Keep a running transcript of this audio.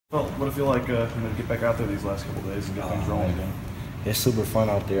Well, what do you feel like get back out there these last couple of days and get things rolling again? It's super fun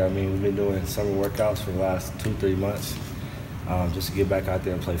out there. I mean, we've been doing summer workouts for the last 2-3 months just to get back out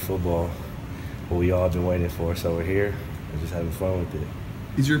there and play football, what we all been waiting for. So we're here and just having fun with it.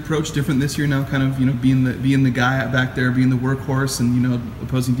 Is your approach different this year now, kind of, being the guy back there, being the workhorse, and,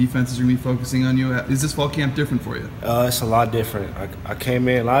 opposing defenses are going to be focusing on you? Is this fall camp different for you? It's a lot different. I came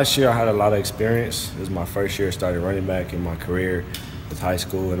in last year, I had a lot of experience. It was my first year starting running back in my career with high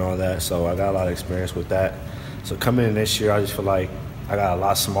school and all that, so I got a lot of experience with that. So coming in this year, I just feel like I got a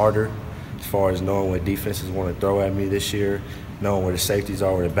lot smarter as far as knowing what defenses want to throw at me this year, knowing where the safeties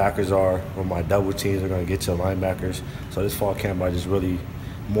are, where the backers are, where my double teams are going to get to the linebackers. So this fall camp, I just really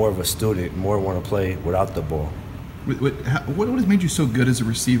more of a student, more want to play without the ball. What has made you so good as a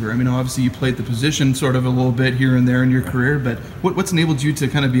receiver? I mean, obviously you played the position sort of a little bit here and there in your career, but what's enabled you to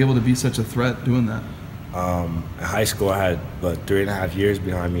kind of be able to be such a threat doing that? In high school, I had 3.5 years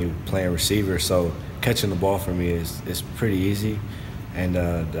behind me playing receiver, so catching the ball for me is pretty easy, and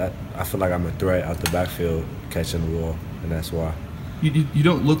that I feel like I'm a threat out the backfield catching the ball, and that's why. You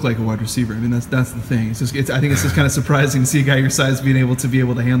don't look like a wide receiver. I mean, that's the thing. I think it's just kind of surprising to see a guy your size being able to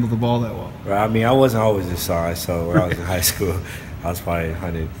handle the ball that well. Well, I mean, I wasn't always this size. So when I was in high school, I was probably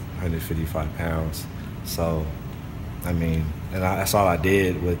 155 pounds. So, I mean, and that's all I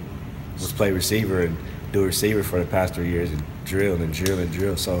did was play receiver and do receiver for the past 3 years and drill and drill and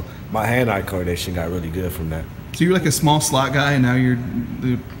drill. So my hand-eye coordination got really good from that. So you're like a small slot guy, and now you're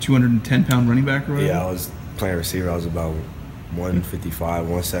the 210-pound running back or whatever? Yeah, I was playing receiver. I was about 155,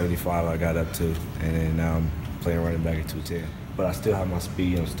 175 I got up to, and then now I'm playing running back at 210. But I still have my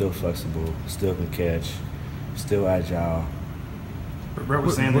speed, I'm still flexible, still can catch, still agile. Brett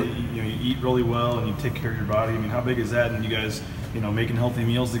was saying that you eat really well and you take care of your body. I mean, how big is that? And you guys, making healthy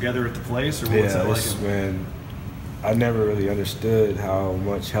meals together at the place, or what's that like? Man, I never really understood how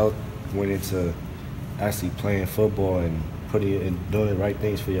much health went into actually playing football and doing the right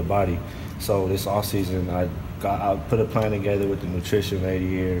things for your body. So this off season, I put a plan together with the nutrition lady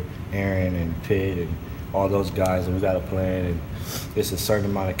here, Aaron and Pitt and all those guys, and we got a plan. And it's a certain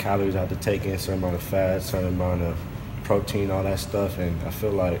amount of calories I have to take in, a certain amount of fat, a certain amount of protein, all that stuff. And I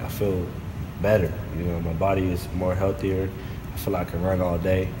feel better. My body is more healthier. I feel like I can run all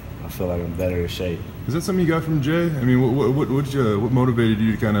day. I feel like I'm better in shape. Is that something you got from Jay? I mean, what motivated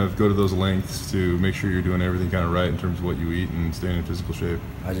you to kind of go to those lengths to make sure you're doing everything kind of right in terms of what you eat and staying in physical shape?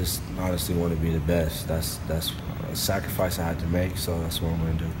 I just honestly want to be the best. That's a sacrifice I had to make, so that's what I'm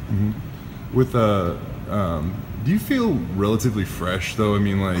going to do. Mm-hmm. With do you feel relatively fresh though? I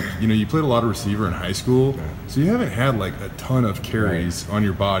mean, like, you played a lot of receiver in high school, so you haven't had like a ton of carries on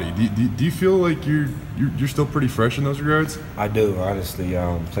your body. Do you feel like you're still pretty fresh in those regards? I do, honestly.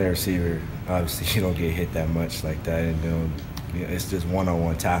 Playing receiver, obviously you don't get hit that much like that, and it's just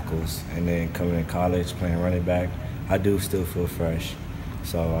one-on-one tackles. And then coming in college, playing running back, I do still feel fresh.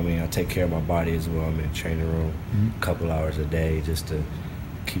 So I mean, I take care of my body as well. I'm in the training room a couple hours a day just to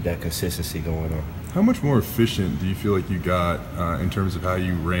keep that consistency going on. How much more efficient do you feel like you got in terms of how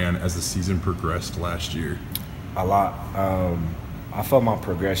you ran as the season progressed last year? A lot. I felt my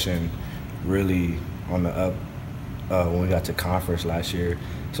progression really on the up when we got to conference last year.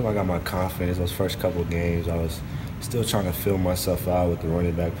 So I got my confidence. Those first couple of games, I was still trying to fill myself out with the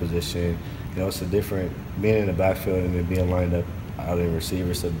running back position. It's a different, being in the backfield and then being lined up out in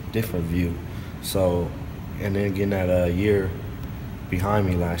receiver, it's a different view. So, and then getting that year behind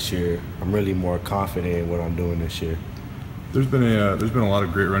me last year, I'm really more confident in what I'm doing this year. There's been a lot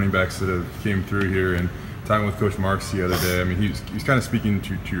of great running backs that have came through here, and talking with Coach Marks the other day, I mean, he's kind of speaking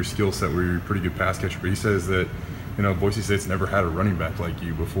to your skill set where you're a pretty good pass catcher, but he says that Boise State's never had a running back like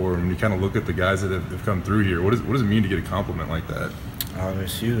you before. And when you kind of look at the guys that have come through here, what does it mean to get a compliment like that?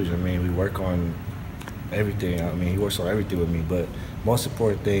 It's huge. I mean, we work on everything. I mean, he works on everything with me, but most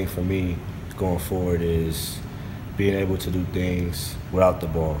important thing for me going forward is being able to do things without the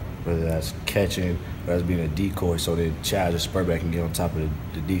ball, whether that's catching, whether that's being a decoy, so that Chad or Spurback can get on top of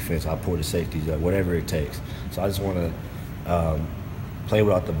the defense. I pull the safeties up, whatever it takes. So I just want to play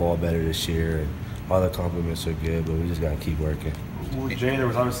without the ball better this year. And all the compliments are good, but we just got to keep working. Well, Jay, there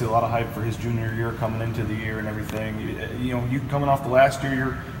was obviously a lot of hype for his junior year coming into the year and everything. You coming off the last year,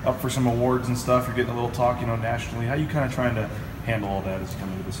 you're up for some awards and stuff. You're getting a little talk, nationally. How are you kind of trying to handle all that as you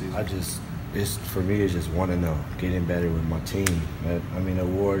come into the season? For me, it's just want to know, getting better with my team. I mean,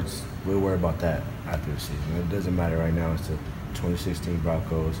 awards, we'll worry about that after the season. It doesn't matter right now. It's the 2016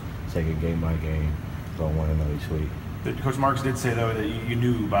 Broncos, taking game by game. So I want to know each week. Coach Marks did say, though, that you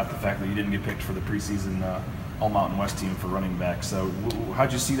knew about the fact that you didn't get picked for the preseason All Mountain West team for running back. So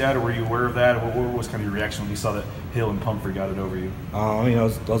how'd you see that, or were you aware of that? What was kind of your reaction when you saw that Hill and Pumphrey got it over you? I mean,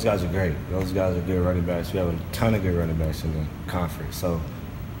 those guys are great. Those guys are good running backs. We have a ton of good running backs in the conference. So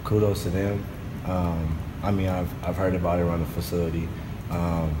kudos to them. I mean, I've heard about it around the facility.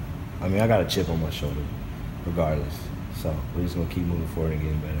 I mean, I got a chip on my shoulder regardless. So we're just going to keep moving forward and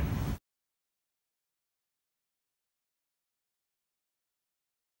getting better.